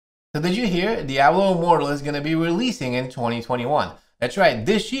So did you hear? Diablo Immortal is going to be releasing in 2021. That's right,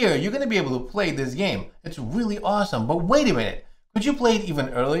 this year you're going to be able to play this game. It's really awesome. But wait a minute, could you play it even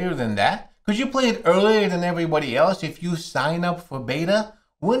earlier than that? Could you play it earlier than everybody else if you sign up for beta?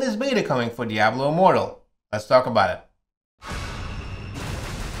 When is beta coming for Diablo Immortal? Let's talk about it.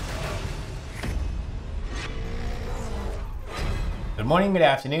 Good morning, good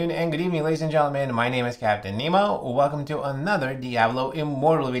afternoon, and good evening, ladies and gentlemen. My name is Captain Nemo. Welcome to another Diablo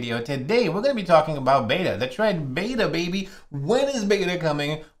Immortal video. Today, we're going to be talking about beta. That's right, beta, baby. When is beta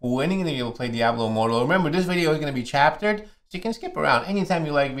coming? When are you going to be able to play Diablo Immortal? Remember, this video is going to be chaptered, so you can skip around anytime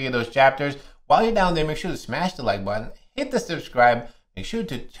you like via those chapters. While you're down there, make sure to smash the like button, hit the subscribe, make sure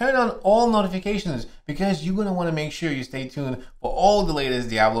to turn on all notifications because you're going to want to make sure you stay tuned for all the latest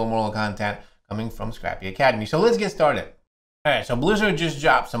Diablo Immortal content coming from Scrappy Academy. So let's get started. Alright, so Blizzard just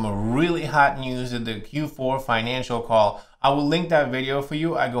dropped some really hot news at the Q4 financial call. I will link that video for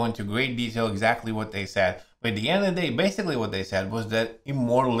you. I go into great detail exactly what they said. But at the end of the day, basically what they said was that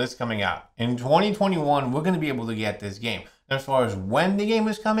Immortal is coming out. In 2021, we're going to be able to get this game. As far as when the game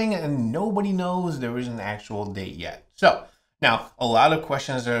is coming, and nobody knows, there is an actual date yet. So, now, a lot of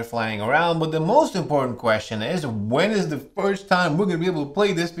questions are flying around, but the most important question is, when is the first time we're going to be able to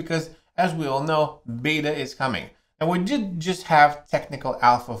play this? Because, as we all know, beta is coming. And we did just have technical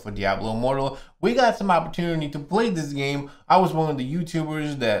alpha for Diablo Immortal. We got some opportunity to play this game. I was one of the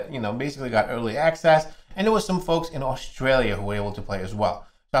YouTubers that, basically got early access. And there was some folks in Australia who were able to play as well.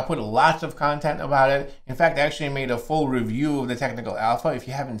 So I put lots of content about it. In fact, I actually made a full review of the technical alpha. If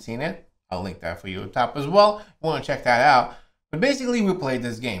you haven't seen it, I'll link that for you at the top as well. If you want to check that out. But basically, we played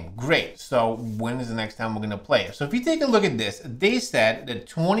this game. Great. So when is the next time we're going to play it? So if you take a look at this, they said that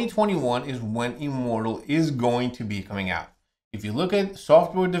 2021 is when Immortal is going to be coming out. If you look at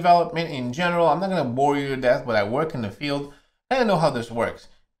software development in general, I'm not going to bore you to death, but I work in the field. I don't know how this works.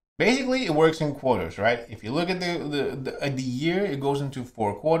 Basically, it works in quarters, right? If you look at the year, it goes into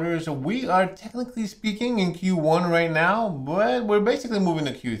 4 quarters. So we are technically speaking in Q1 right now, but we're basically moving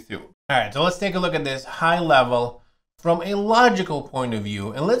to Q2. All right, so let's take a look at this high level from a logical point of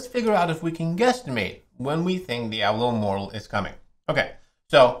view, and let's figure out if we can guesstimate when we think Diablo Immortal is coming. Okay,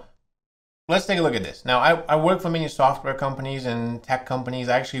 so let's take a look at this. Now, I work for many software companies and tech companies.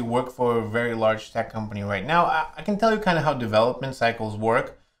 I actually work for a very large tech company right now. I can tell you kind of how development cycles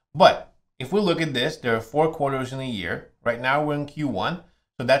work, but if we look at this, there are 4 quarters in a year. Right now, we're in Q1,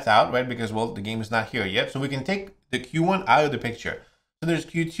 so that's out, right? Because, well, the game is not here yet. So we can take the Q1 out of the picture. So there's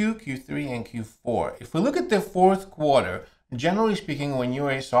Q2, Q3, and Q4. If we look at the 4th quarter, generally speaking, when you're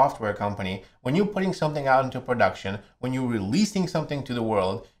a software company, when you're putting something out into production, when you're releasing something to the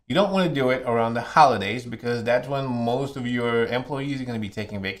world, you don't want to do it around the holidays because that's when most of your employees are going to be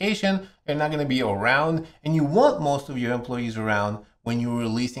taking vacation. They're not going to be around, and you want most of your employees around when you're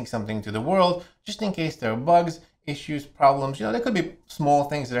releasing something to the world, just in case there are bugs, issues, problems. There could be small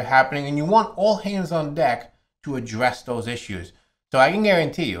things that are happening, and you want all hands on deck to address those issues. So I can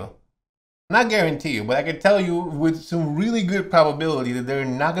guarantee you, not guarantee you, but I can tell you with some really good probability that they're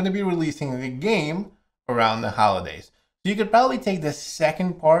not going to be releasing the game around the holidays. So you could probably take the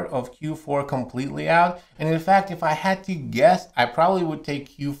second part of Q4 completely out. And in fact, if I had to guess, I probably would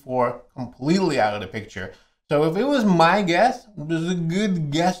take Q4 completely out of the picture. So if it was my guess, there's a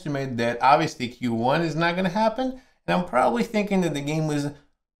good guesstimate that obviously Q1 is not going to happen. And I'm probably thinking that the game was,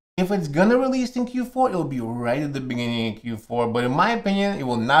 if it's gonna release in Q4, it'll be right at the beginning of Q4. But in my opinion, it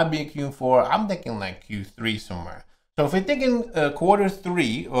will not be in Q4. I'm thinking like Q3 somewhere. So if we're thinking quarter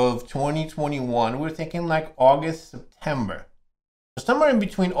 3 of 2021, we're thinking like August, September. So somewhere in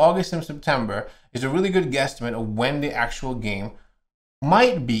between August and September is a really good guesstimate of when the actual game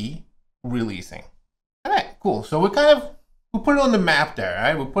might be releasing. All right, cool. So we put it on the map there,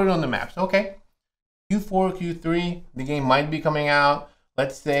 right? We put it on the map. So, okay, Q4, Q3, the game might be coming out.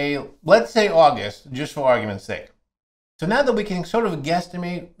 Let's say August, just for argument's sake. So now that we can sort of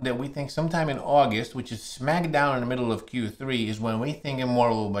guesstimate that we think sometime in August, which is smack down in the middle of Q3, is when we think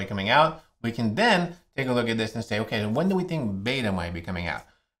Immortal will be coming out, we can then take a look at this and say, okay, when do we think beta might be coming out?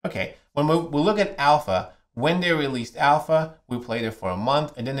 Okay, when we look at alpha, when they released alpha, we played it for a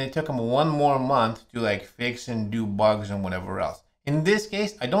month, and then they took them 1 more month to like fix and do bugs and whatever else. In this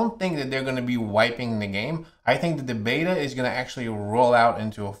case, I don't think that they're going to be wiping the game. I think that the beta is going to actually roll out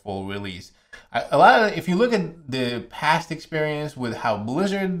into a full release. If you look at the past experience with how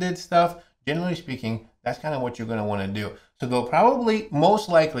Blizzard did stuff, generally speaking, that's kind of what you're going to want to do. So they'll probably, most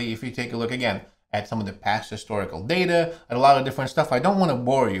likely, if you take a look again at some of the past historical data, at a lot of different stuff, I don't want to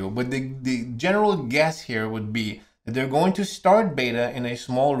bore you, but the general guess here would be that they're going to start beta in a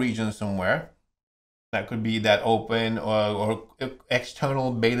small region somewhere. That could be that open or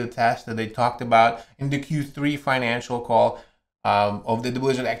external beta test that they talked about in the Q3 financial call of the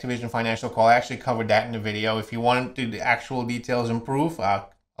Blizzard Activision financial call. I actually covered that in the video. If you want the actual details and proof, I'll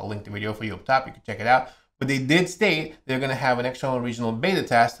link the video for you up top. You can check it out. But they did state they're going to have an external regional beta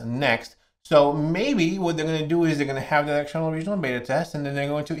test next. So maybe what they're going to do is they're going to have that external regional beta test, and then they're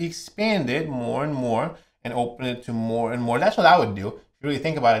going to expand it more and more and open it to more and more. That's what I would do. If you really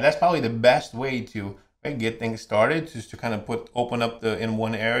think about it, that's probably the best way to get things started, just to kind of open up in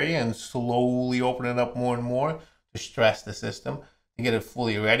one area and slowly open it up more and more to stress the system to get it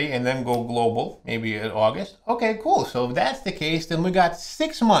fully ready, and then go global maybe in August. Okay, cool. So if that's the case, then we got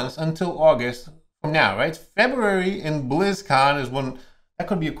 6 months until August from now, right? February in BlizzCon is when that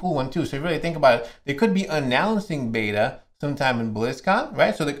could be a cool one too. So if you really think about it, they could be announcing beta sometime in BlizzCon,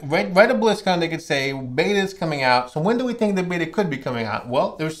 right? So right at BlizzCon, they could say beta is coming out. So when do we think the beta could be coming out?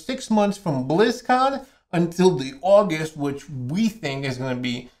 Well, there's 6 months from BlizzCon until the August, which we think is going to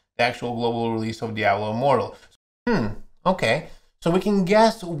be the actual global release of Diablo Immortal. Okay. So we can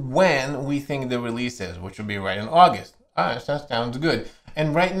guess when we think the release is, which will be right in August. All right, so that sounds good.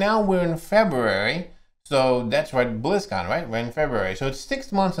 And right now we're in February, so that's right, BlizzCon, right? We're in February. So it's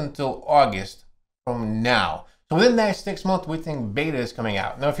 6 months until August from now. So within that 6 months, we think beta is coming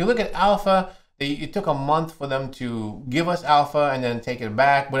out. Now, if you look at alpha, it took a month for them to give us alpha and then take it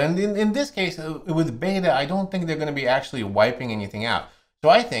back. But in this case, with beta, I don't think they're going to be actually wiping anything out. So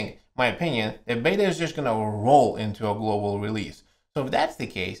I think, my opinion, that beta is just going to roll into a global release. So if that's the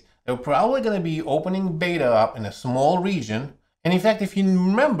case, they're probably going to be opening beta up in a small region. And in fact, if you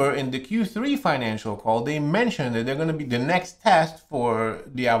remember in the Q3 financial call, they mentioned that they're going to be the next test for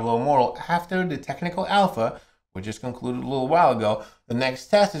Diablo Immortal after the technical alpha, which just concluded a little while ago. The next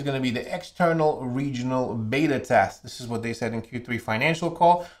test is going to be the external regional beta test. This is what they said in Q3 financial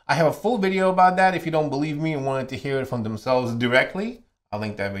call. I have a full video about that. If you don't believe me and wanted to hear it from themselves directly, I'll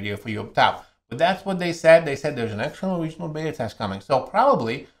link that video for you up top. But that's what they said. They said there's an external regional beta test coming. So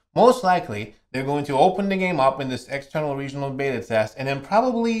probably, most likely, they're going to open the game up in this external regional beta test and then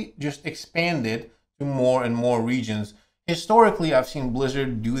probably just expand it to more and more regions. Historically, I've seen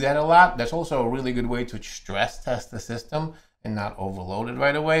Blizzard do that a lot. That's also a really good way to stress test the system and not overload it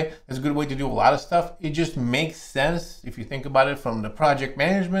right away. It's a good way to do a lot of stuff. It just makes sense if you think about it from the project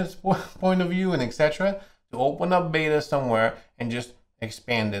management point of view and etc. to open up beta somewhere and just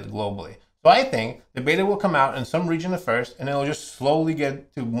expand it globally. So I think the beta will come out in some region at first, and it'll just slowly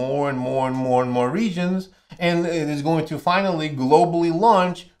get to more and more and more and more regions, and it is going to finally globally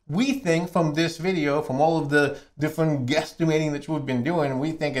launch. We think from this video, from all of the different guesstimating that we've been doing,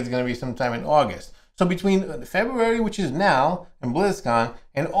 we think it's going to be sometime in August. So between February, which is now, and BlizzCon,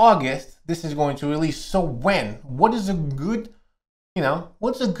 and August, this is going to release. So when? What is a good,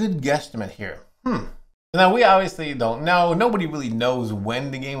 what's a good guesstimate here? Now, we obviously don't know. Nobody really knows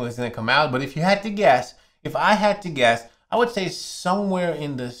when the game is going to come out. But if you had to guess, if I had to guess, I would say somewhere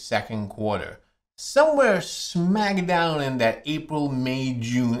in the second quarter. Somewhere smack down in that April, May,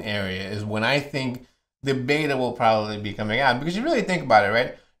 June area is when I think the beta will probably be coming out. Because you really think about it, right?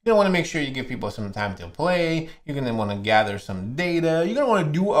 You're going to want to make sure you give people some time to play. You're going to want to gather some data. You're going to want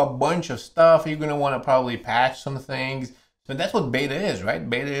to do a bunch of stuff. You're going to want to probably patch some things. So that's what beta is, right?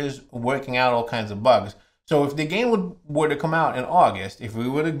 Beta is working out all kinds of bugs. So if the game were to come out in August, if we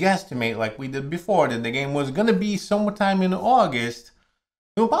were to guesstimate like we did before that the game was going to be sometime in August,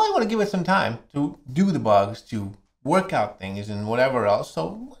 we'll probably want to give it some time to do the bugs, to work out things and whatever else.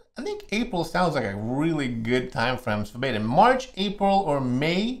 So I think April sounds like a really good time frame for beta. March, April, or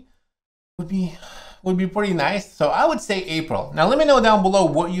May would be pretty nice. So I would say April. Now let me know down below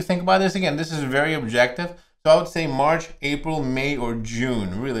what you think about this. Again, this is very objective. So I would say March, April, May, or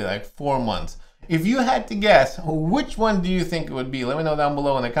June, really like 4 months. If you had to guess, which one do you think it would be? Let me know down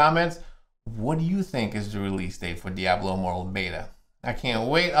below in the comments. What do you think is the release date for Diablo Immortal Beta? I can't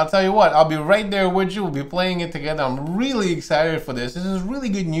wait. I'll tell you what, I'll be right there with you. We'll be playing it together. I'm really excited for this. This is really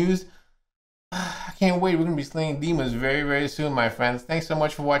good news. I can't wait. We're going to be slaying demons very, very soon, my friends. Thanks so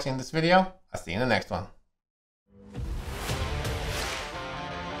much for watching this video. I'll see you in the next one.